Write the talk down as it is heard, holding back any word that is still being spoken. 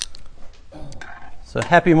So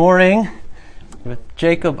happy morning. With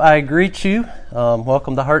Jacob, I greet you.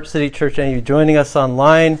 Welcome to Heart City Church, and you joining us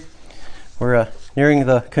online. We're nearing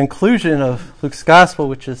the conclusion of Luke's Gospel,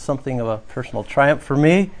 which is something of a personal triumph for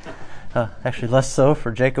me. Actually, less so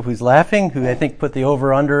for Jacob, who's laughing, who I think put the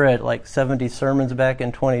over-under at like 70 sermons back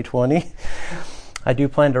in 2020. I do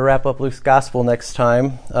plan to wrap up Luke's Gospel next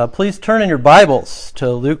time. Please turn in your Bibles to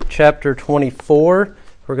Luke chapter 24.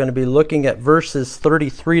 We're going to be looking at verses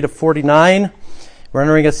 33 to 49. We're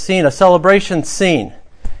entering a scene, a celebration scene,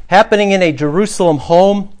 happening in a Jerusalem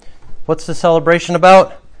home. What's the celebration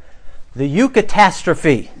about? The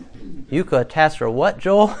Eucatastrophe. Eucatastrophe. What,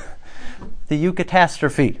 Joel? The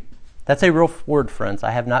Eucatastrophe. That's a real word, friends.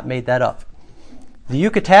 I have not made that up. The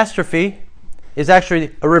Eucatastrophe is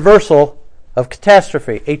actually a reversal of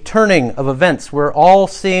catastrophe, a turning of events where all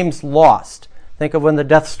seems lost. Think of when the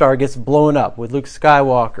Death Star gets blown up with Luke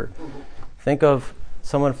Skywalker. Think of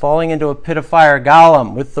someone falling into a pit of fire,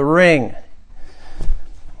 Gollum with the ring.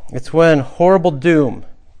 It's when horrible doom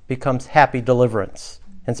becomes happy deliverance.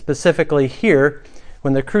 And specifically here,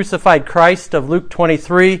 when the crucified Christ of Luke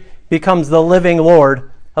 23 becomes the living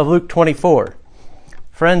Lord of Luke 24.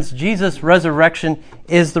 Friends, Jesus' resurrection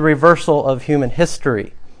is the reversal of human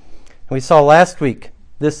history. And we saw last week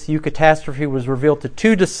this Eucatastrophe was revealed to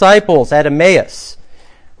two disciples at Emmaus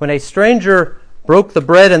when a stranger broke the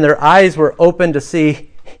bread and their eyes were opened to see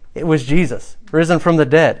it was Jesus, risen from the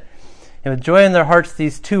dead. And with joy in their hearts,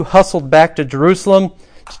 these two hustled back to Jerusalem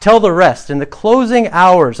to tell the rest in the closing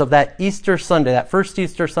hours of that Easter Sunday, that first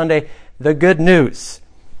Easter Sunday, the good news.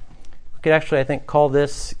 We could actually, I think, call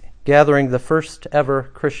this gathering the first ever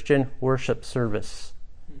Christian worship service.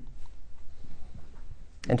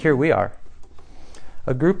 And here we are,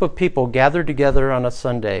 a group of people gathered together on a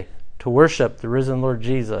Sunday to worship the risen Lord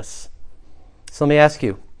Jesus. So let me ask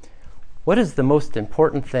you, what is the most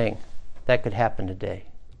important thing that could happen today?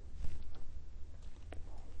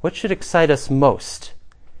 What should excite us most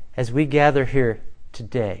as we gather here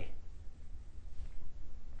today?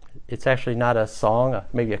 It's actually not a song,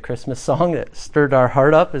 maybe a Christmas song that stirred our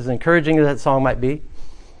heart up, as encouraging as that song might be.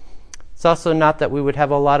 It's also not that we would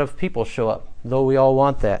have a lot of people show up, though we all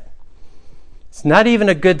want that. It's not even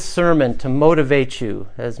a good sermon to motivate you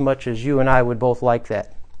as much as you and I would both like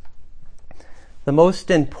that. The most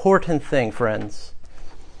important thing, friends,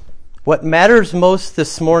 what matters most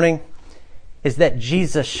this morning is that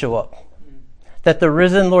Jesus show up. That the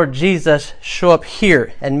risen Lord Jesus show up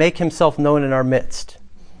here and make himself known in our midst.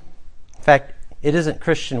 In fact, it isn't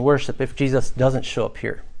Christian worship if Jesus doesn't show up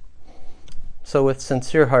here. So with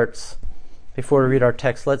sincere hearts, before we read our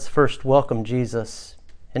text, let's first welcome Jesus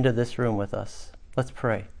into this room with us. Let's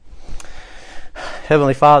pray.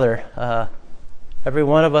 Heavenly Father, every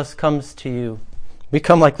one of us comes to you. We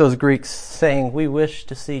come like those Greeks saying, we wish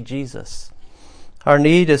to see Jesus. Our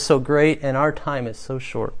need is so great and our time is so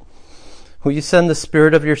short. Will you send the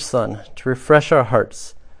Spirit of your Son to refresh our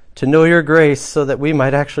hearts, to know your grace so that we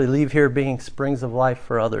might actually leave here being springs of life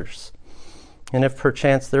for others. And if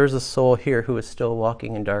perchance there is a soul here who is still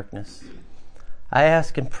walking in darkness, I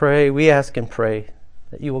ask and pray, we ask and pray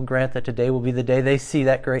that you will grant that today will be the day they see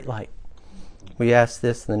that great light. We ask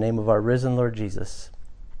this in the name of our risen Lord Jesus.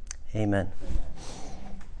 Amen.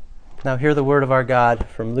 Now hear the word of our God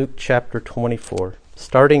from Luke chapter 24,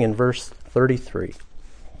 starting in verse 33.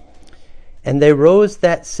 And they rose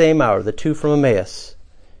that same hour, the two from Emmaus,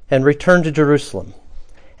 and returned to Jerusalem.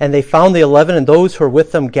 And they found the 11 and those who were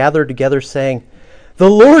with them gathered together, saying, the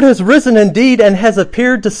Lord has risen indeed and has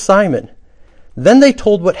appeared to Simon. Then they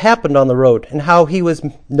told what happened on the road and how he was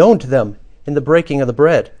known to them in the breaking of the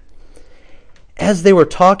bread. As they were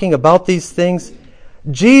talking about these things,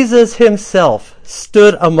 Jesus himself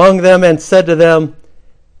stood among them and said to them,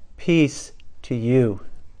 peace to you.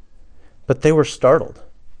 But they were startled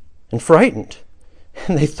and frightened,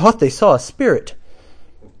 and they thought they saw a spirit.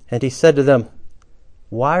 And he said to them,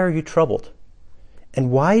 why are you troubled? And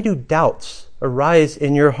why do doubts arise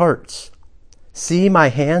in your hearts? See my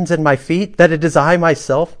hands and my feet, that it is I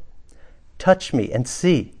myself? Touch me and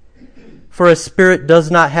see. For a spirit does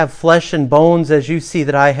not have flesh and bones as you see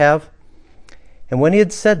that I have. And when he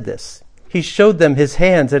had said this, he showed them his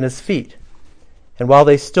hands and his feet. And while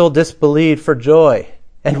they still disbelieved for joy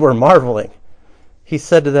and were marveling, he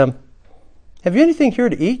said to them, have you anything here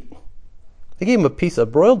to eat? They gave him a piece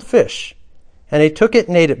of broiled fish, and he took it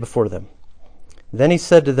and ate it before them. Then he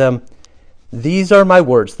said to them, these are my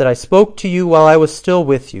words that I spoke to you while I was still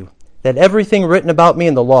with you, that everything written about me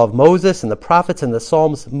in the law of Moses and the prophets and the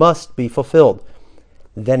Psalms must be fulfilled.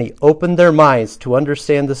 Then he opened their minds to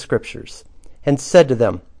understand the Scriptures, and said to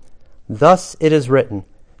them, thus it is written,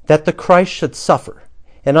 that the Christ should suffer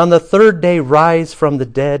and on the third day rise from the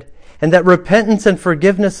dead, and that repentance and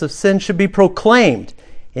forgiveness of sin should be proclaimed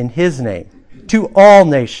in his name to all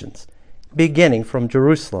nations, beginning from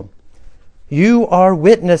Jerusalem. You are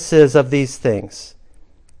witnesses of these things.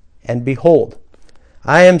 And behold,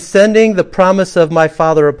 I am sending the promise of my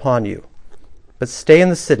Father upon you. But stay in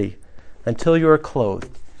the city until you are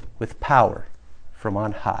clothed with power from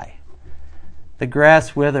on high. The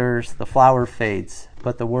grass withers, the flower fades,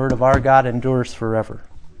 but the word of our God endures forever.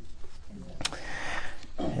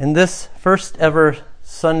 In this first ever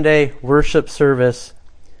Sunday worship service,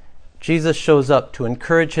 Jesus shows up to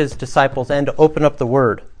encourage his disciples and to open up the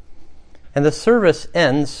word. And the service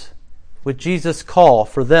ends with Jesus' call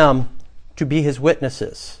for them to be his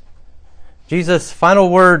witnesses. Jesus' final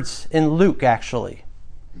words in Luke, actually,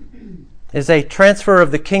 is a transfer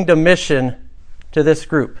of the kingdom mission to this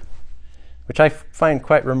group, which I find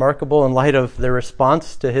quite remarkable in light of their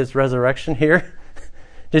response to his resurrection here.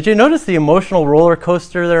 Did you notice the emotional roller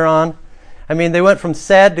coaster they're on? I mean, they went from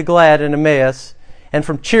sad to glad in Emmaus, and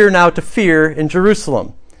from cheer now to fear in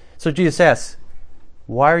Jerusalem. So Jesus asks,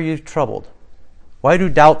 why are you troubled? Why do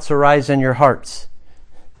doubts arise in your hearts?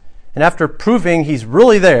 And after proving he's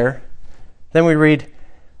really there, then we read,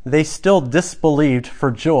 they still disbelieved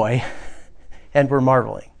for joy and were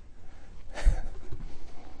marveling.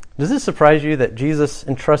 Does this surprise you that Jesus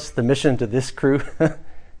entrusts the mission to this crew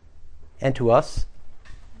and to us?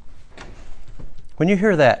 When you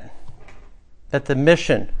hear that the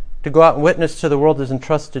mission to go out and witness to the world is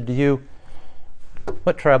entrusted to you,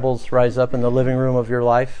 what troubles rise up in the living room of your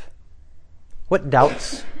life? What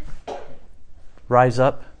doubts rise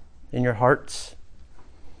up in your hearts?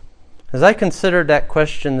 As I considered that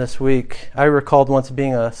question this week, I recalled once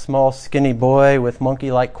being a small, skinny boy with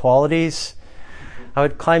monkey-like qualities. I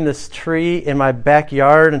would climb this tree in my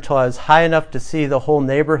backyard until I was high enough to see the whole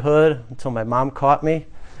neighborhood, until my mom caught me.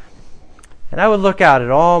 And I would look out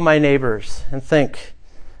at all my neighbors and think,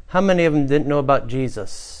 how many of them didn't know about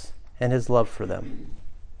Jesus and his love for them?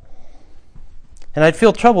 And I'd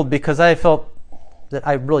feel troubled because I felt that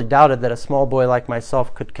I really doubted that a small boy like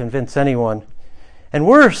myself could convince anyone. And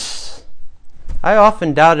worse, I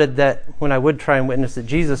often doubted that when I would try and witness that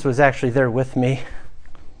Jesus was actually there with me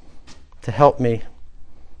to help me.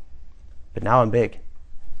 But now I'm big.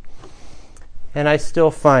 And I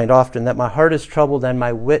still find often that my heart is troubled and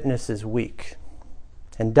my witness is weak.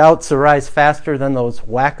 And doubts arise faster than those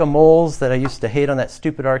whack-a-moles that I used to hate on that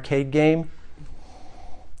stupid arcade game.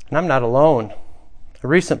 And I'm not alone. A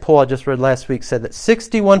recent poll I just read last week said that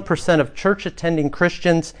 61% of church-attending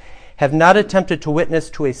Christians have not attempted to witness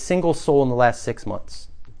to a single soul in the last 6 months.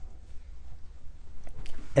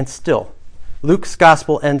 And still, Luke's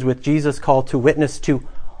gospel ends with Jesus' call to witness to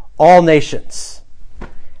all nations.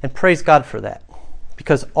 And praise God for that,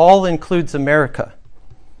 because all includes America.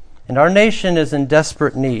 And our nation is in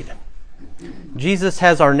desperate need. Jesus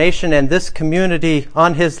has our nation and this community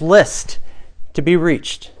on his list to be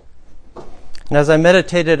reached. And as I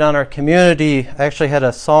meditated on our community, I actually had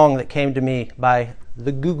a song that came to me by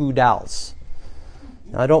the Goo Goo Dolls.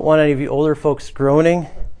 Now, I don't want any of you older folks groaning.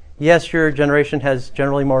 Yes, your generation has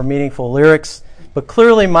generally more meaningful lyrics, but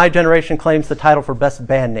clearly my generation claims the title for best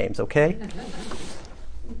band names, okay?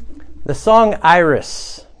 The song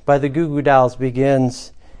Iris by the Goo Goo Dolls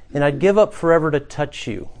begins, and I'd give up forever to touch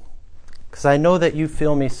you, because I know that you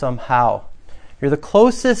feel me somehow. You're the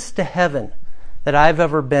closest to heaven that I've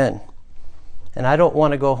ever been, and I don't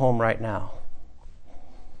want to go home right now.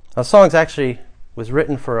 Now, the song actually was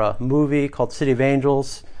written for a movie called City of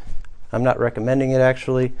Angels. I'm not recommending it,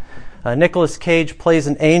 actually. Nicolas Cage plays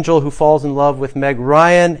an angel who falls in love with Meg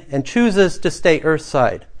Ryan and chooses to stay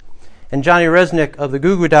Earthside. And Johnny Resnick of the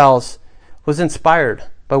Goo Goo Dolls was inspired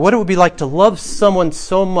by what it would be like to love someone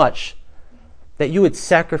so much that you would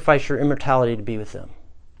sacrifice your immortality to be with them.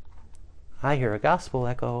 I hear a gospel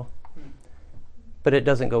echo, but it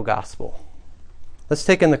doesn't go gospel. Let's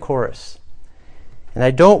take in the chorus. And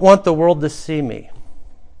I don't want the world to see me,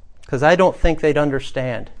 because I don't think they'd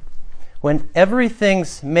understand. When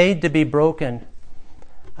everything's made to be broken,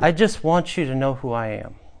 I just want you to know who I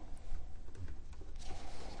am.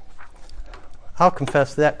 I'll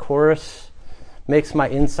confess that chorus makes my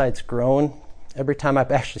insides groan every time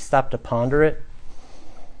I've actually stopped to ponder it.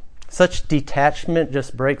 Such detachment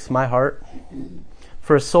just breaks my heart.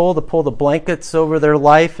 For a soul to pull the blankets over their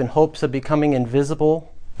life in hopes of becoming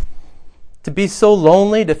invisible. To be so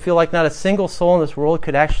lonely to feel like not a single soul in this world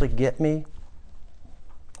could actually get me.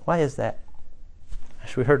 Why is that?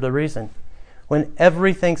 Actually, we heard the reason. When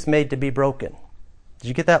everything's made to be broken. Did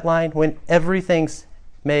you get that line? When everything's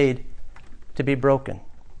made to be broken.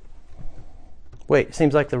 Wait,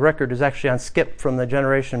 seems like the record is actually on skip from the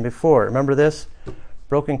generation before. Remember this?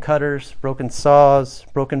 Broken cutters, broken saws,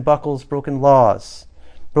 broken buckles, broken laws,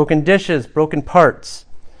 broken dishes, broken parts.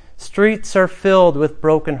 Streets are filled with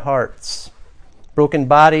broken hearts, broken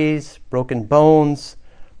bodies, broken bones,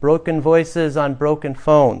 broken voices on broken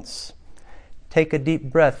phones. Take a deep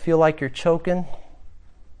breath. Feel like you're choking.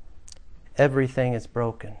 Everything is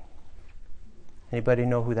broken. Anybody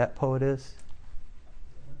know who that poet is?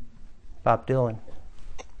 Bob Dylan.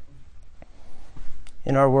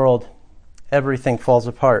 In our world, everything falls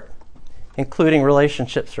apart, including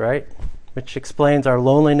relationships, right? Which explains our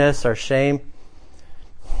loneliness, our shame.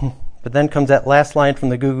 But then comes that last line from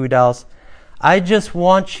the Goo Goo Dolls. I just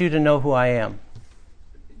want you to know who I am.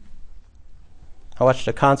 I watched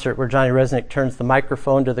a concert where Johnny Resnick turns the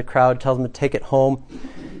microphone to the crowd, tells them to take it home.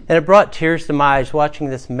 And it brought tears to my eyes watching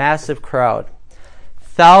this massive crowd.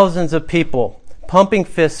 Thousands of people pumping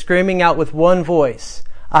fists, screaming out with one voice,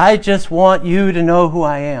 I just want you to know who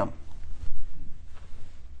I am.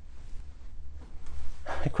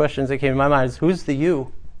 The questions that came to my mind is, who's the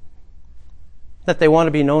you that they want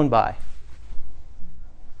to be known by?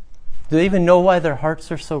 Do they even know why their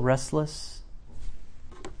hearts are so restless?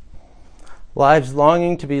 Lives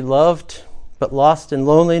longing to be loved, but lost in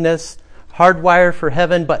loneliness, hardwired for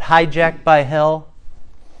heaven, but hijacked by hell.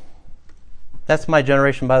 That's my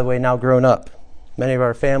generation, by the way, now grown up. Many of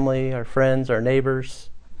our family, our friends, our neighbors.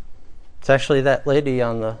 It's actually that lady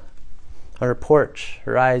on her porch,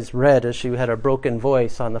 her eyes red as she had a broken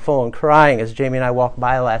voice on the phone, crying as Jamie and I walked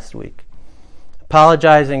by last week,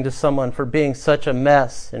 apologizing to someone for being such a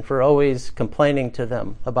mess and for always complaining to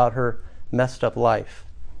them about her messed up life.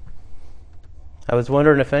 I was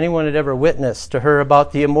wondering if anyone had ever witnessed to her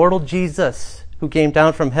about the immortal Jesus who came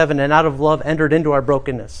down from heaven and out of love entered into our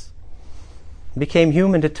brokenness, became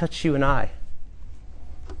human to touch you and I.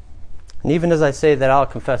 And even as I say that, I'll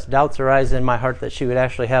confess, doubts arise in my heart that she would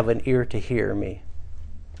actually have an ear to hear me.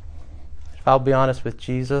 If I'll be honest with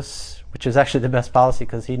Jesus, which is actually the best policy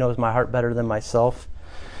because he knows my heart better than myself,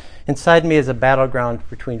 inside me is a battleground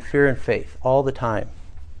between fear and faith all the time.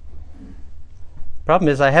 Problem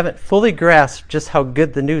is, I haven't fully grasped just how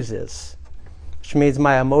good the news is, which means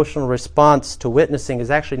my emotional response to witnessing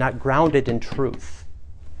is actually not grounded in truth.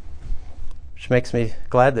 Which makes me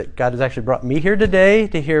glad that God has actually brought me here today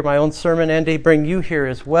to hear my own sermon and to bring you here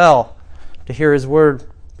as well to hear his word,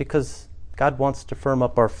 because God wants to firm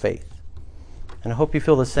up our faith. And I hope you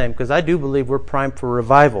feel the same, because I do believe we're primed for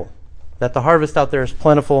revival, that the harvest out there is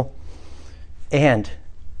plentiful, and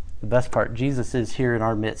the best part, Jesus is here in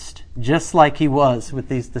our midst, just like he was with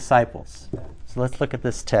these disciples. So let's look at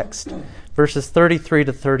this text. Verses 33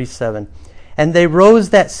 to 37. And they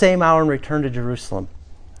rose that same hour and returned to Jerusalem.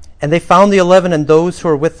 And they found the 11 and those who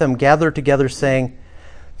were with them gathered together, saying,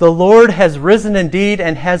 The Lord has risen indeed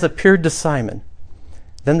and has appeared to Simon.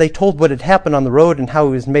 Then they told what had happened on the road and how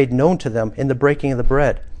he was made known to them in the breaking of the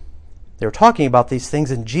bread. They were talking about these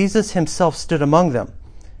things, and Jesus himself stood among them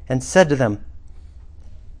and said to them,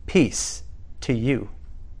 Peace to you.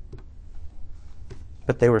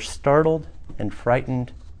 But they were startled and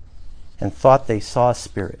frightened and thought they saw a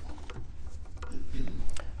spirit.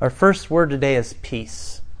 Our first word today is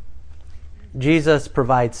peace. Jesus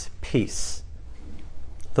provides peace.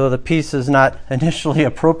 Though the peace is not initially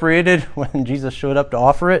appropriated when Jesus showed up to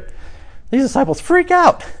offer it, these disciples freak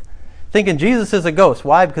out, thinking Jesus is a ghost.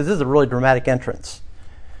 Why? Because this is a really dramatic entrance.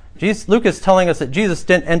 Luke is telling us that Jesus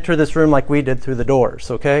didn't enter this room like we did through the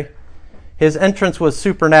doors, okay? His entrance was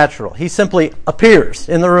supernatural. He simply appears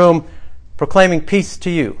in the room proclaiming peace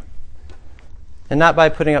to you. And not by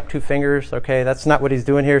putting up two fingers, okay? That's not what he's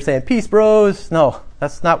doing here, saying, peace, bros. No,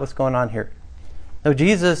 that's not what's going on here. No,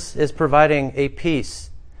 Jesus is providing a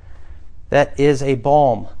peace that is a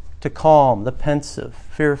balm to calm the pensive,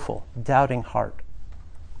 fearful, doubting heart.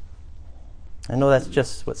 I know that's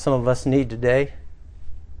just what some of us need today.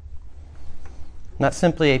 Not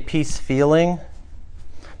simply a peace feeling,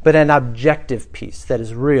 but an objective peace that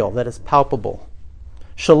is real, that is palpable.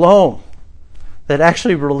 Shalom, that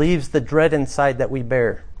actually relieves the dread inside that we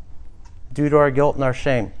bear due to our guilt and our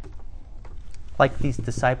shame. Like these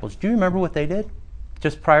disciples. Do you remember what they did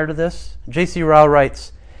just prior to this? J.C. Ryle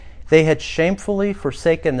writes, they had shamefully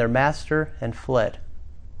forsaken their master and fled.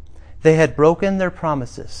 They had broken their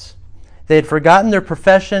promises. They had forgotten their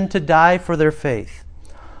profession to die for their faith.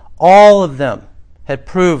 All of them had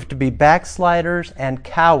proved to be backsliders and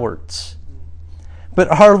cowards. But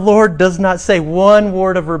our Lord does not say one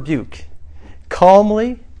word of rebuke.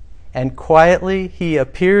 Calmly and quietly, he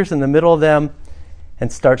appears in the middle of them and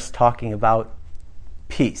starts talking about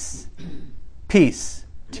peace. Peace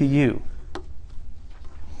to you.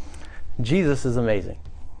 Jesus is amazing.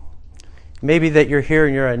 Maybe that you're here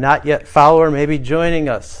and you're a not yet follower, maybe joining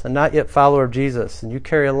us, a not yet follower of Jesus, and you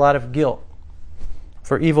carry a lot of guilt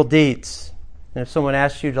for evil deeds. And if someone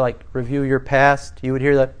asked you to review your past, you would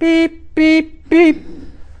hear that beep, beep, beep.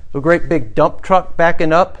 A great big dump truck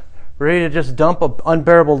backing up, ready to just dump an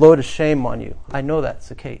unbearable load of shame on you. I know that's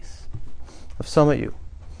the case of some of you.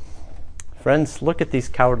 Friends, look at these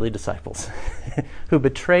cowardly disciples who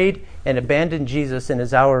betrayed and abandoned Jesus in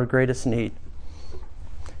his hour of greatest need.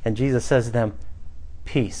 And Jesus says to them,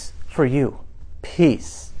 peace for you,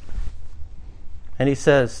 peace. And he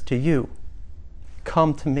says to you,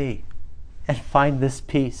 come to me and find this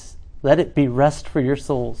peace. Let it be rest for your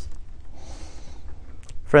souls.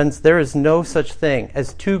 Friends, there is no such thing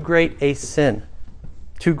as too great a sinner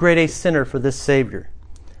for this Savior.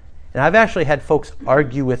 And I've actually had folks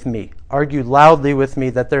argue loudly with me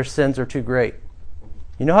that their sins are too great.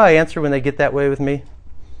 You know how I answer when they get that way with me?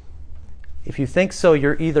 If you think so,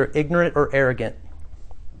 you're either ignorant or arrogant.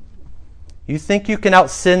 You think you can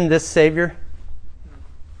out-sin this Savior?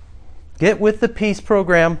 Get with the peace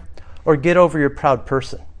program or get over your proud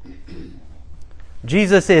person.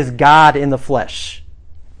 Jesus is God in the flesh,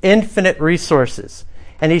 infinite resources,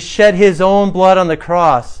 and he shed his own blood on the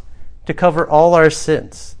cross to cover all our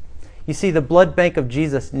sins. You see, the blood bank of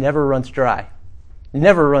Jesus never runs dry.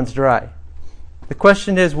 Never runs dry. The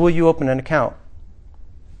question is, will you open an account?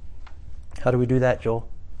 How do we do that, Joel?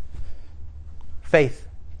 Faith.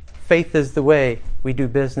 Faith is the way we do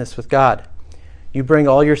business with God. You bring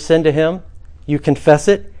all your sin to him, you confess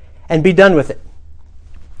it, and be done with it.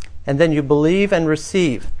 And then you believe and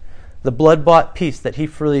receive the blood-bought peace that he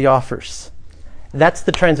freely offers. That's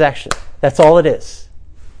the transaction. That's all it is.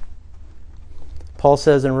 Paul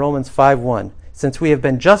says in Romans 5:1, since we have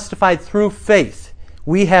been justified through faith,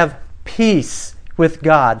 we have peace with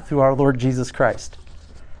God through our Lord Jesus Christ.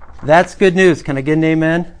 That's good news. Can I get an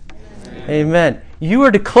amen? Amen. You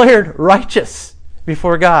are declared righteous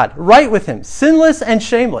before God, right with him, sinless and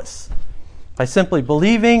shameless, by simply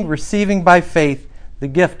believing, receiving by faith the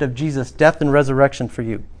gift of Jesus' death and resurrection for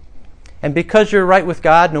you. And because you're right with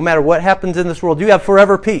God, no matter what happens in this world, you have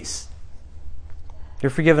forever peace.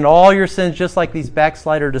 You're forgiven all your sins just like these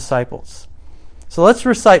backslider disciples. So let's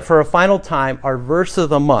recite for a final time our verse of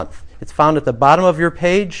the month. It's found at the bottom of your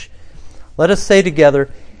page. Let us say together,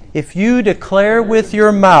 if you declare with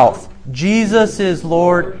your mouth, Jesus is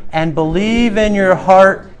Lord, and believe in your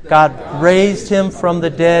heart God raised him from the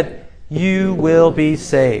dead, you will be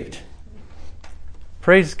saved.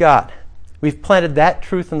 Praise God. We've planted that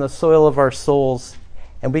truth in the soil of our souls,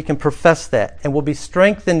 and we can profess that, and we'll be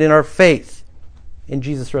strengthened in our faith in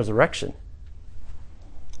Jesus' resurrection,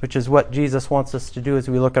 which is what Jesus wants us to do as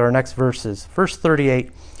we look at our next verses. Verse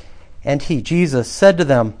 38, and he, Jesus, said to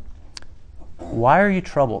them, why are you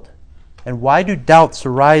troubled? And why do doubts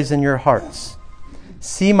arise in your hearts?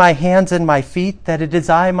 See my hands and my feet, that it is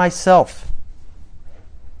I myself.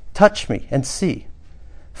 Touch me and see.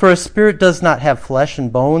 For a spirit does not have flesh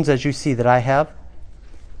and bones, as you see that I have.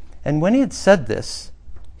 And when he had said this,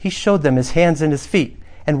 he showed them his hands and his feet.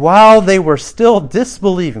 And while they were still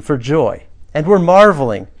disbelieving for joy and were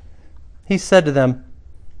marveling, he said to them,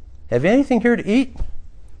 have you anything here to eat?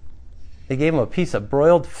 They gave him a piece of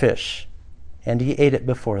broiled fish, and he ate it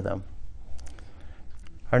before them.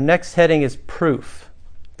 Our next heading is proof.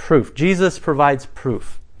 Proof. Jesus provides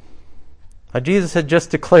proof. Now, Jesus had just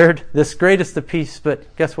declared this greatest of peace,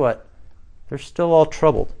 but guess what? They're still all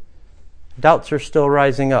troubled. Doubts are still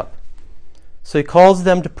rising up. So he calls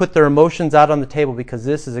them to put their emotions out on the table because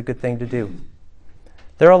this is a good thing to do.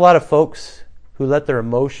 There are a lot of folks who let their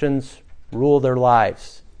emotions rule their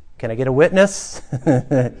lives. Can I get a witness?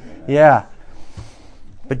 Yeah.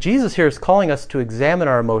 But Jesus here is calling us to examine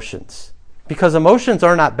our emotions because emotions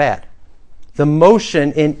are not bad. The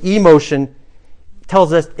motion in emotion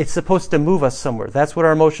tells us it's supposed to move us somewhere. That's what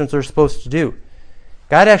our emotions are supposed to do.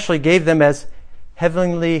 God actually gave them as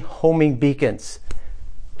heavenly homing beacons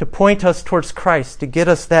to point us towards Christ, to get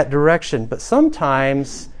us that direction. But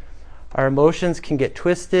sometimes our emotions can get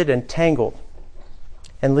twisted and tangled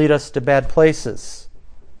and lead us to bad places.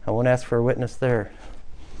 I won't ask for a witness there.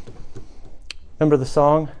 Remember the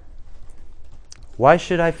song? Why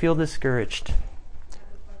should I feel discouraged?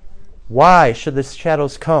 Why should the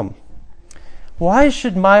shadows come? Why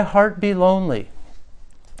should my heart be lonely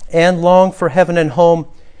and long for heaven and home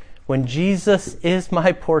when Jesus is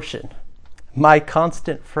my portion? My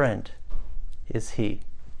constant friend is he.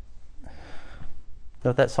 You know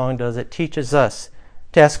what that song does? It teaches us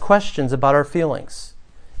to ask questions about our feelings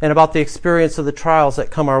and about the experience of the trials that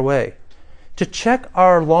come our way. To check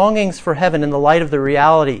our longings for heaven in the light of the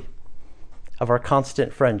reality of our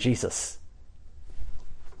constant friend, Jesus.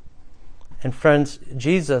 And friends,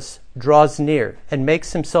 Jesus draws near and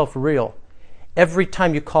makes himself real every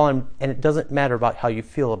time you call him, and it doesn't matter about how you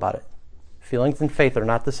feel about it. Feelings and faith are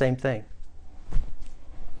not the same thing.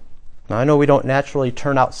 Now, I know we don't naturally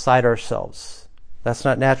turn outside ourselves. That's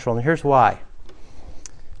not natural, and here's why.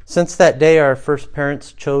 Since that day our first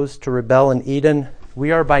parents chose to rebel in Eden,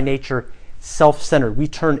 we are by nature self-centered. We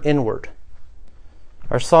turn inward.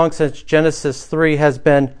 Our song since Genesis 3 has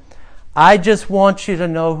been, I just want you to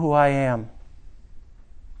know who I am.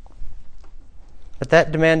 But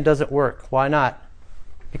that demand doesn't work. Why not?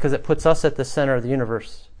 Because it puts us at the center of the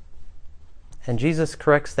universe. And Jesus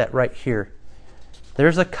corrects that right here.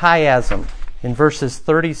 There's a chiasm in verses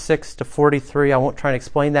 36 to 43. I won't try and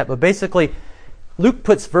explain that, but basically, Luke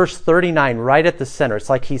puts verse 39 right at the center. It's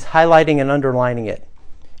like he's highlighting and underlining it.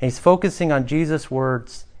 And he's focusing on Jesus'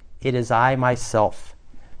 words, it is I myself.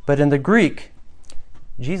 But in the Greek,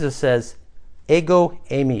 Jesus says, ego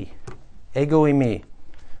eimi. Ego eimi.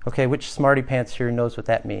 Okay, which smarty pants here knows what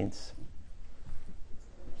that means?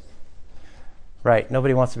 Right,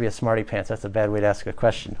 nobody wants to be a smarty pants. That's a bad way to ask a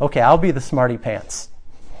question. Okay, I'll be the smarty pants.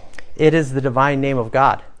 It is the divine name of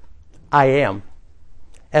God. I am.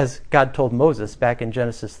 As God told Moses back in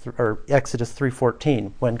Exodus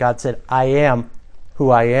 3:14, when God said, I am who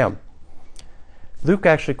I am. Luke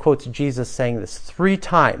actually quotes Jesus saying this 3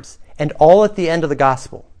 times, and all at the end of the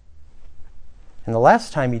gospel. And the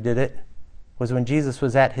last time he did it was when Jesus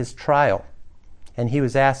was at his trial, and he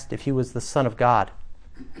was asked if he was the Son of God.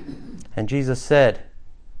 And Jesus said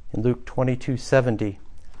in Luke 22:70,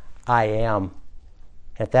 I am.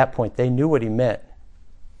 At that point, they knew what he meant,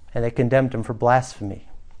 and they condemned him for blasphemy.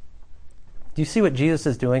 Do you see what Jesus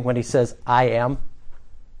is doing when he says, I am?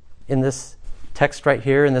 In this text right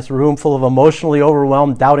here, in this room full of emotionally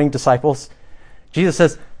overwhelmed, doubting disciples, Jesus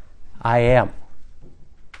says, I am.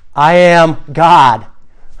 I am God,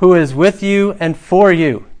 who is with you and for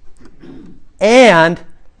you. And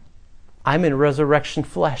I'm in resurrection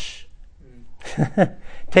flesh.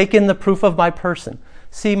 Take in the proof of my person.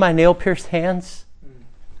 See my nail-pierced hands?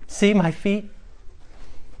 See my feet?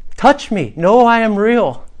 Touch me. Know I am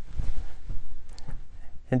real.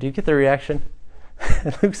 And do you get the reaction?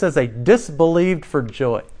 Luke says they disbelieved for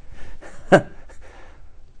joy. I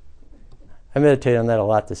meditated on that a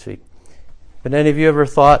lot this week. But any of you ever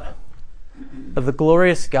thought of the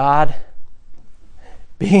glorious God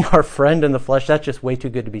being our friend in the flesh? That's just way too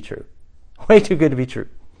good to be true. Way too good to be true.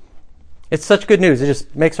 It's such good news. It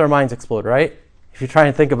just makes our minds explode, right? If you try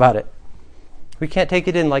and think about it. We can't take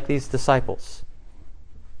it in like these disciples.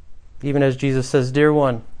 Even as Jesus says, dear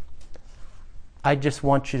one, I just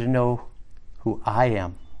want you to know who I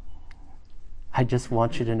am. I just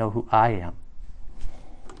want you to know who I am.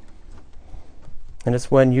 And it's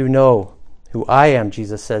when you know who I am,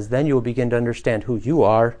 Jesus says, then you will begin to understand who you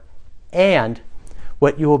are and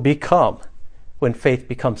what you will become when faith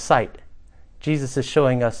becomes sight. Jesus is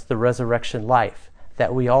showing us the resurrection life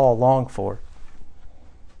that we all long for.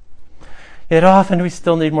 Yet often we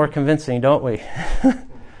still need more convincing, don't we?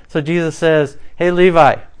 So Jesus says, hey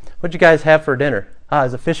Levi, what'd you guys have for dinner?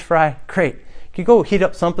 Is a fish fry? Great. Can you go heat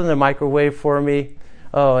up something in the microwave for me?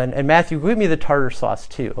 Oh, and Matthew, give me the tartar sauce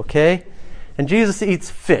too, okay? And Jesus eats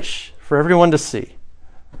fish for everyone to see.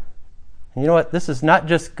 And you know what? This is not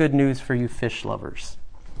just good news for you fish lovers.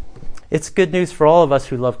 It's good news for all of us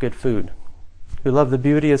who love good food, who love the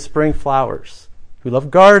beauty of spring flowers, who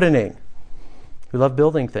love gardening, who love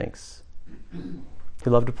building things, who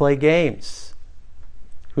love to play games,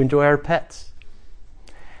 who enjoy our pets.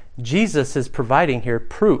 Jesus is providing here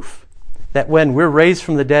proof that when we're raised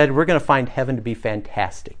from the dead, we're going to find heaven to be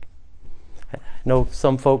fantastic. I know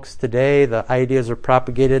some folks today, the ideas are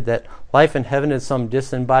propagated that life in heaven is some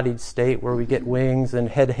disembodied state where we get wings and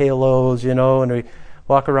head halos, and we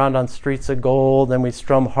walk around on streets of gold and we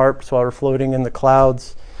strum harps while we're floating in the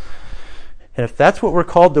clouds. And if that's what we're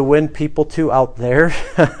called to win people to out there,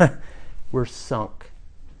 we're sunk.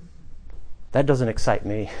 That doesn't excite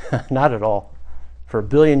me. Not at all. For 1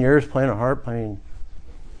 billion years playing a harp,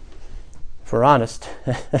 if we're honest,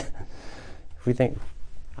 if we think,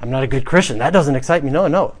 I'm not a good Christian, that doesn't excite me.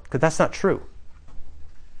 No, because that's not true.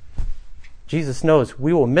 Jesus knows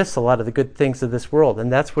we will miss a lot of the good things of this world,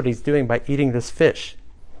 and that's what he's doing by eating this fish.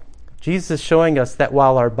 Jesus is showing us that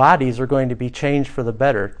while our bodies are going to be changed for the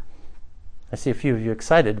better, I see a few of you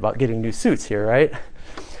excited about getting new suits here, right?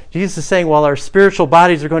 Jesus is saying while our spiritual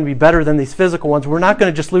bodies are going to be better than these physical ones, we're not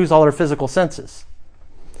going to just lose all our physical senses.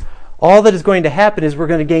 All that is going to happen is we're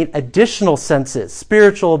going to gain additional senses,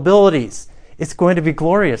 spiritual abilities. It's going to be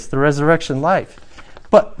glorious, the resurrection life.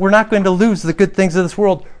 But we're not going to lose the good things of this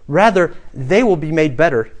world Rather, they will be made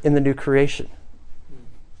better in the new creation.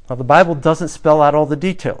 Now, the Bible doesn't spell out all the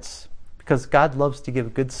details because God loves to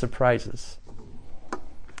give good surprises.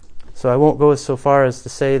 So I won't go so far as to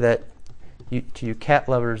say that to you cat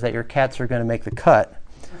lovers that your cats are going to make the cut.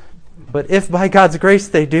 But if by God's grace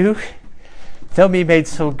they do, they'll be made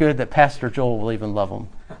so good that Pastor Joel will even love them.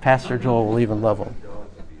 Pastor Joel will even love them.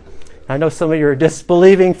 I know some of you are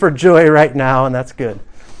disbelieving for joy right now, and that's good.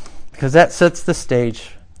 Because that sets the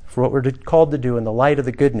stage for what we're called to do in the light of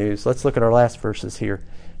the good news. Let's look at our last verses here.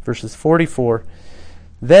 Verses 44.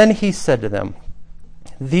 Then he said to them,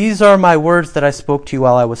 "These are my words that I spoke to you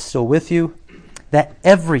while I was still with you, that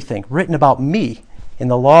everything written about me in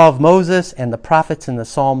the law of Moses and the prophets and the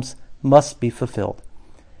Psalms must be fulfilled."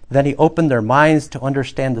 Then he opened their minds to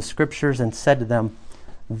understand the Scriptures and said to them,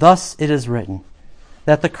 "Thus it is written,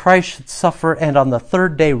 that the Christ should suffer and on the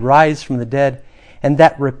third day rise from the dead, and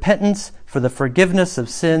that repentance for the forgiveness of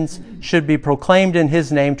sins should be proclaimed in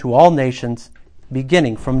his name to all nations,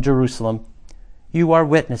 beginning from Jerusalem. You are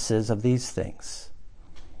witnesses of these things."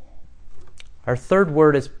 Our third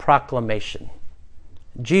word is proclamation.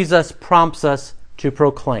 Jesus prompts us to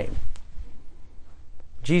proclaim.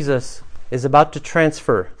 Jesus is about to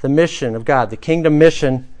transfer the mission of God, the kingdom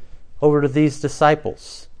mission, over to these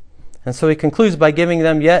disciples. And so he concludes by giving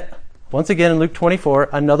them yet, once again in Luke 24,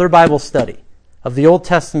 another Bible study of the Old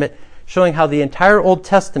Testament, showing how the entire Old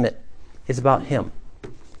Testament is about him.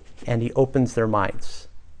 And he opens their minds.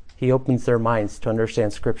 He opens their minds to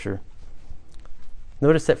understand Scripture.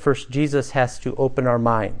 Notice that first Jesus has to open our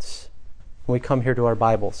minds when we come here to our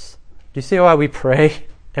Bibles. Do you see why we pray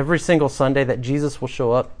every single Sunday that Jesus will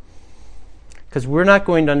show up? Because we're not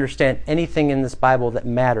going to understand anything in this Bible that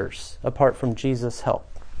matters apart from Jesus' help.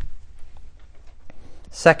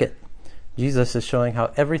 Second, Jesus is showing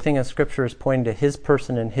how everything in Scripture is pointing to his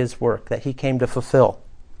person and his work that he came to fulfill.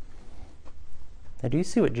 Now, do you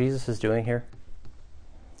see what Jesus is doing here?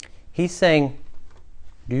 He's saying,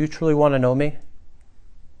 do you truly want to know me?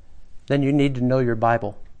 Then you need to know your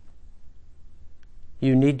Bible.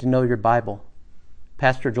 You need to know your Bible.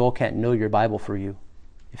 Pastor Joel can't know your Bible for you.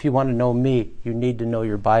 If you want to know me, you need to know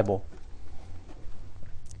your Bible.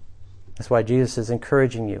 That's why Jesus is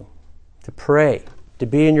encouraging you to pray, to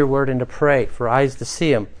be in your word and to pray for eyes to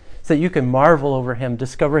see him, so that you can marvel over him,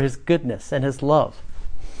 discover his goodness and his love.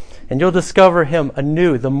 And you'll discover him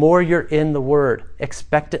anew the more you're in the word,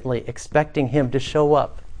 expectantly, expecting him to show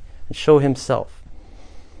up and show himself.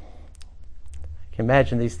 You can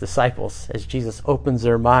imagine these disciples as Jesus opens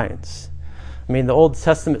their minds. I mean, the Old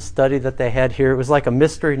Testament study that they had here, it was like a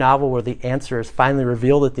mystery novel where the answer is finally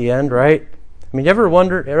revealed at the end, right? I mean, you ever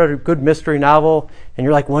read a good mystery novel and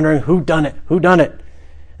you're like wondering who done it?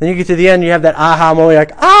 Then you get to the end and you have that aha moment,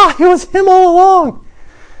 you're like, it was him all along.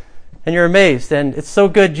 And you're amazed. And it's so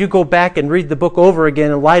good you go back and read the book over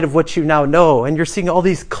again in light of what you now know. And you're seeing all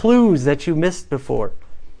these clues that you missed before.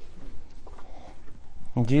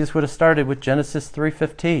 And Jesus would have started with Genesis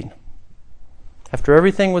 3:15. After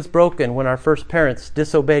everything was broken, when our first parents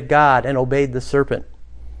disobeyed God and obeyed the serpent.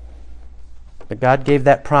 But God gave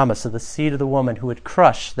that promise of the seed of the woman who would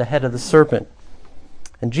crush the head of the serpent.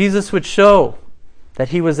 And Jesus would show that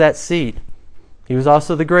he was that seed. He was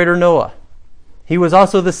also the greater Noah. He was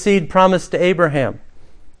also the seed promised to Abraham,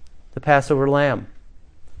 the Passover lamb,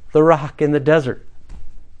 the rock in the desert,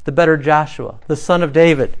 the better Joshua, the son of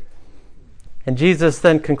David. And Jesus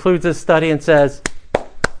then concludes his study and says,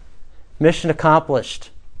 mission accomplished.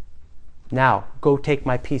 Now, go take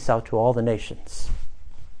my peace out to all the nations.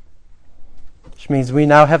 Which means we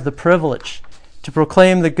now have the privilege to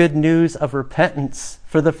proclaim the good news of repentance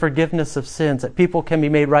for the forgiveness of sins, that people can be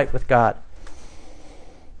made right with God.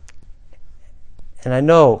 And I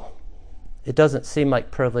know it doesn't seem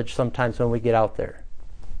like privilege sometimes when we get out there.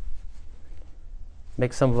 It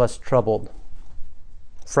makes some of us troubled,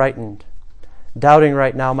 frightened, doubting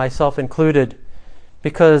right now, myself included,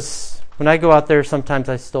 because when I go out there, sometimes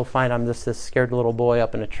I still find I'm just this scared little boy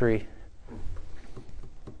up in a tree.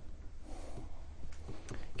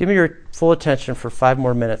 Give me your full attention for 5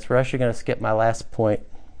 more minutes. We're actually going to skip my last point.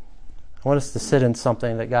 I want us to sit in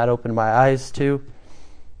something that God opened my eyes to,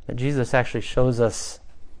 that Jesus actually shows us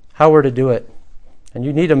how we're to do it. And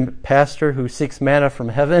you need a pastor who seeks manna from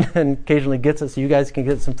heaven and occasionally gets it so you guys can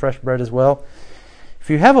get some fresh bread as well. If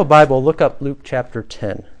you have a Bible, look up Luke chapter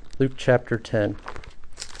 10. Luke chapter 10.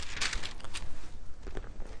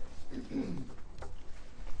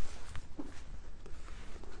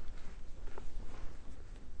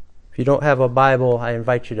 If you don't have a Bible, I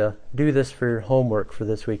invite you to do this for your homework for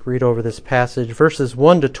this week. Read over this passage, verses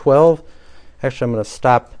 1 to 12. Actually, I'm going to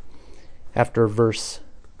stop after verse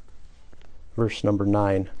verse number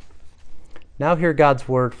 9. Now hear God's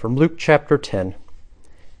word from Luke chapter 10.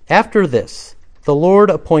 After this, the Lord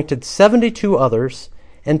appointed 72 others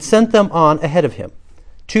and sent them on ahead of him,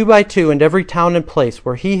 2 by 2, into every town and place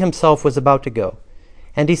where he himself was about to go.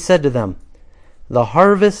 And he said to them, The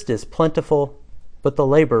harvest is plentiful, but the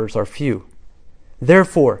laborers are few.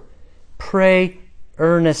 Therefore, pray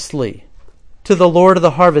earnestly to the Lord of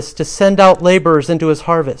the harvest to send out laborers into his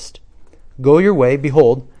harvest. Go your way,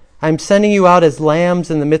 behold, I am sending you out as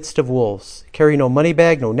lambs in the midst of wolves. Carry no money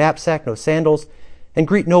bag, no knapsack, no sandals, and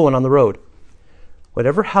greet no one on the road.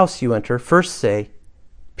 Whatever house you enter, first say,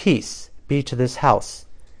 Peace be to this house.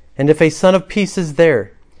 And if a son of peace is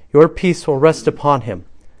there, your peace will rest upon him.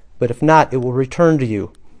 But if not, it will return to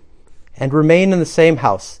you. And remain in the same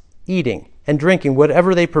house, eating and drinking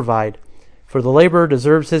whatever they provide, for the laborer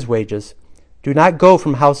deserves his wages. Do not go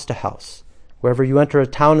from house to house. Wherever you enter a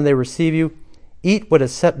town and they receive you, eat what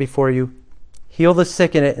is set before you, heal the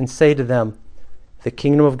sick in it, and say to them, The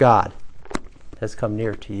kingdom of God has come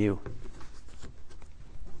near to you.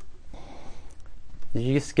 Did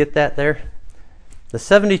you just get that there? The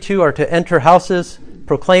 72 are to enter houses,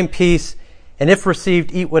 proclaim peace, and if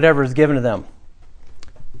received, eat whatever is given to them.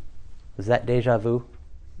 Was that deja vu?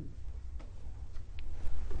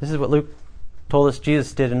 This is what Luke told us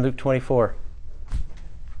Jesus did in Luke 24.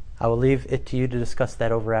 I will leave it to you to discuss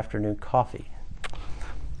that over afternoon coffee.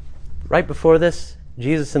 Right before this,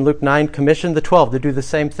 Jesus in Luke 9 commissioned the 12 to do the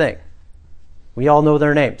same thing. We all know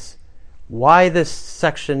their names. Why this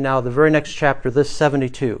section now, the very next chapter, this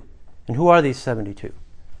 72? And who are these 72?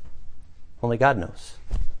 Only God knows.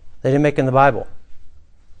 They didn't make it in the Bible.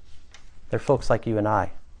 They're folks like you and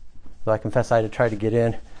I. Though I confess I had to try to get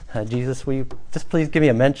in. Jesus, will you just please give me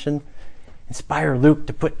a mention? Inspire Luke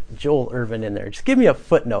to put Joel Irvin in there. Just give me a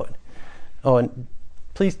footnote. Oh, and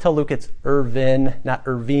please tell Luke it's Irvin, not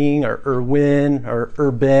Irving or Irwin or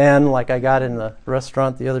Urban like I got in the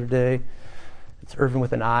restaurant the other day. It's Irvin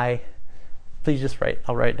with an I. Please just write.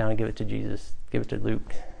 I'll write it down and give it to Jesus. Give it to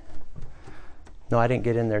Luke. No, I didn't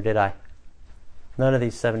get in there, did I? None of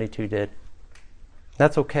these 72 did.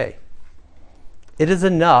 That's okay. It is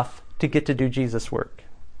enough to get to do Jesus' work.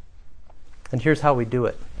 And here's how we do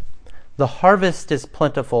it. The harvest is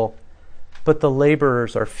plentiful, but the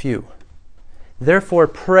laborers are few. Therefore,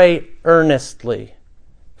 pray earnestly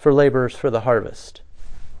for laborers for the harvest.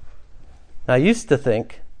 Now, I used to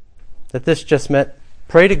think that this just meant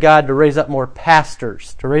pray to God to raise up more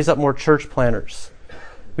pastors, to raise up more church planners.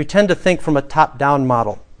 We tend to think from a top-down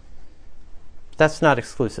model. That's not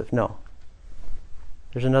exclusive, no.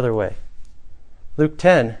 There's another way. Luke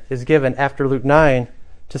 10 is given after Luke 9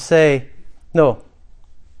 to say, no,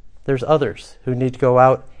 there's others who need to go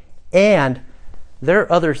out, and there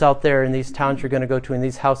are others out there in these towns you're going to go to, in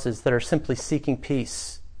these houses, that are simply seeking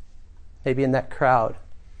peace, maybe in that crowd.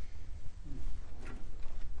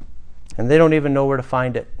 And they don't even know where to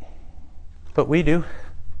find it. But we do,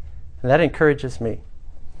 and that encourages me.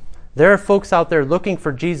 There are folks out there looking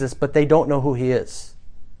for Jesus, but they don't know who he is,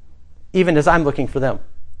 even as I'm looking for them.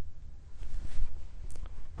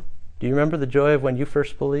 Do you remember the joy of when you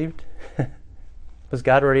first believed? Was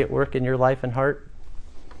God already at work in your life and heart?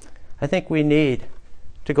 I think we need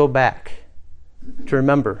to go back to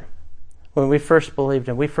remember when we first believed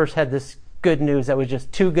and we first had this good news that was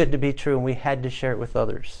just too good to be true, and we had to share it with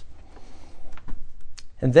others.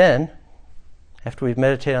 And then, after we've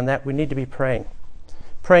meditated on that, we need to be praying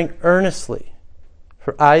earnestly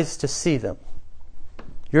for eyes to see them.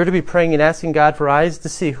 You're to be praying and asking God for eyes to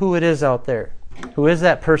see who it is out there, who is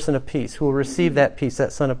that person of peace, who will receive that peace,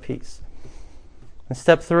 that son of peace. And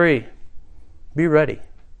step 3, be ready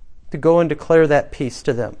to go and declare that peace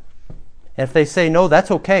to them. And if they say no, that's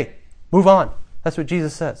okay. Move on. That's what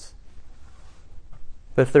Jesus says.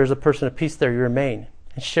 But if there's a person of peace there, you remain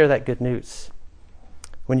and share that good news.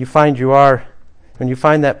 When you find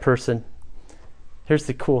that person, here's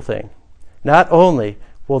the cool thing. Not only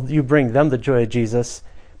will you bring them the joy of Jesus,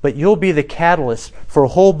 but you'll be the catalyst for a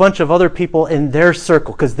whole bunch of other people in their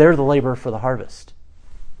circle, because they're the laborer for the harvest.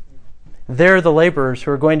 They're the laborers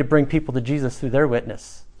who are going to bring people to Jesus through their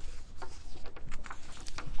witness.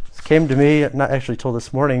 This came to me, not actually till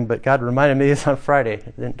this morning, but God reminded me this on Friday.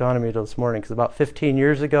 It didn't dawn on me till this morning, because about 15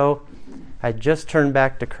 years ago, I had just turned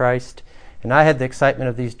back to Christ, and I had the excitement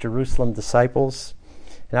of these Jerusalem disciples.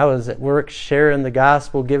 And I was at work sharing the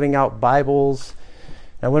gospel, giving out Bibles.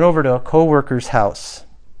 I went over to a co-worker's house.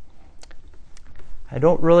 I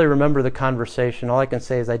don't really remember the conversation. All I can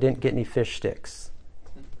say is I didn't get any fish sticks.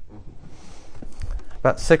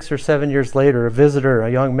 About 6 or 7 years later, a visitor, a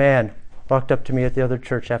young man, walked up to me at the other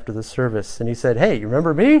church after the service, and he said, "Hey, you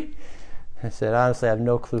remember me?" I said, honestly, I have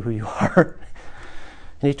no clue who you are.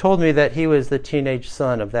 And he told me that he was the teenage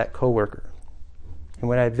son of that coworker. And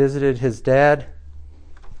when I visited his dad,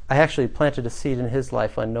 I actually planted a seed in his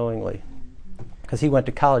life unknowingly, because he went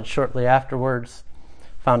to college shortly afterwards,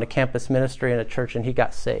 found a campus ministry in a church, and he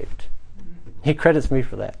got saved. He credits me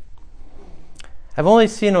for that. I've only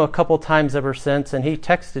seen him a couple times ever since, and he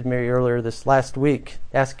texted me earlier this last week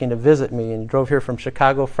asking to visit me, and he drove here from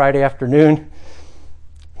Chicago Friday afternoon.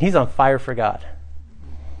 He's on fire for God.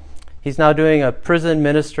 He's now doing a prison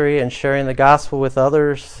ministry and sharing the gospel with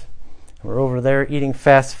others. We're over there eating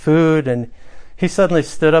fast food, and he suddenly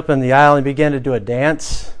stood up in the aisle and began to do a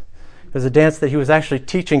dance. It was a dance that he was actually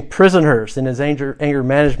teaching prisoners in his anger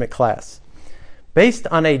management class, based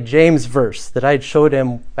on a James verse that I had showed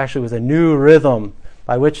him actually was a new rhythm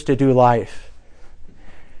by which to do life.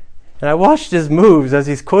 And I watched his moves as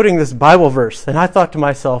he's quoting this Bible verse, and I thought to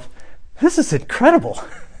myself, this is incredible.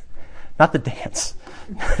 Not the dance.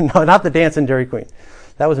 No, not the dance in Dairy Queen.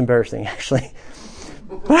 That was embarrassing, actually.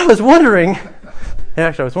 But I was wondering, and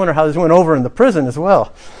actually I was wondering how this went over in the prison as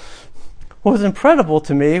well. What was incredible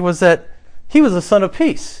to me was that he was a son of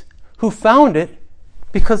peace who found it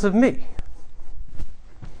because of me.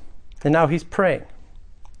 And now he's praying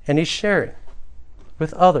and he's sharing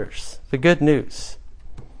with others the good news.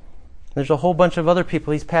 There's a whole bunch of other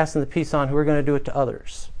people he's passing the peace on who are going to do it to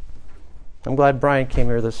others. I'm glad Brian came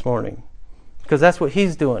here this morning, because that's what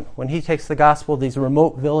he's doing when he takes the gospel to these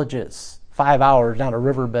remote villages, 5 hours down a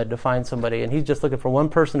riverbed to find somebody, and he's just looking for one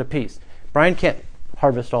person apiece. Brian can't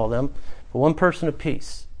harvest all of them, but one person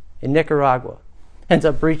apiece in Nicaragua ends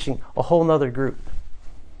up reaching a whole other group.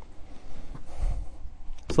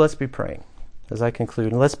 So let's be praying as I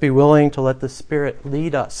conclude, and let's be willing to let the Spirit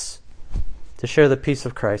lead us to share the peace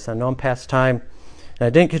of Christ. I know I'm past time, and I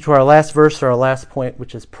didn't get to our last verse or our last point,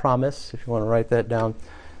 which is promise, if you want to write that down.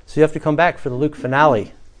 So you have to come back for the Luke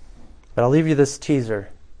finale. But I'll leave you this teaser.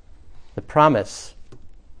 The promise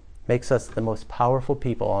makes us the most powerful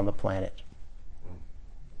people on the planet.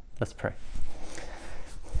 Let's pray.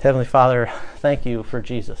 Heavenly Father, thank you for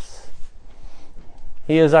Jesus.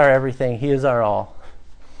 He is our everything. He is our all.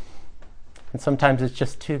 And sometimes it's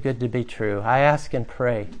just too good to be true. I ask and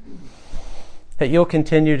pray that you'll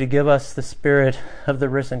continue to give us the Spirit of the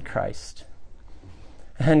risen Christ,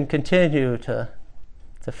 and continue to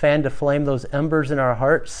fan to flame those embers in our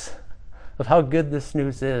hearts of how good this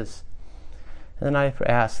news is. And then I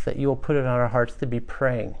ask that you will put it on our hearts to be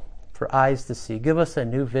praying for eyes to see. Give us a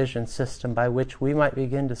new vision system by which we might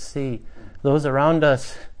begin to see those around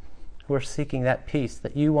us who are seeking that peace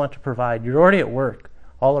that you want to provide. You're already at work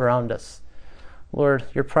all around us. Lord,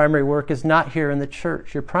 your primary work is not here in the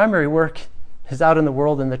church. Your primary work is out in the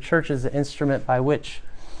world, and the church is the instrument by which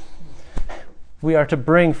we are to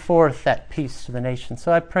bring forth that peace to the nation.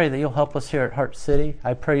 So I pray that you'll help us here at Heart City.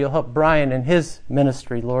 I pray you'll help Brian in his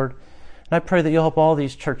ministry, Lord. And I pray that you'll help all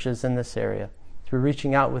these churches in this area through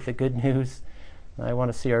reaching out with the good news. And I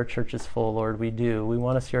want to see our churches full, Lord. We do. We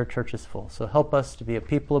want to see our churches full. So help us to be a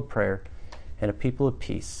people of prayer and a people of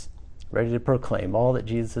peace, ready to proclaim all that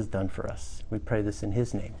Jesus has done for us. We pray this in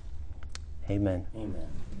his name. Amen. Amen.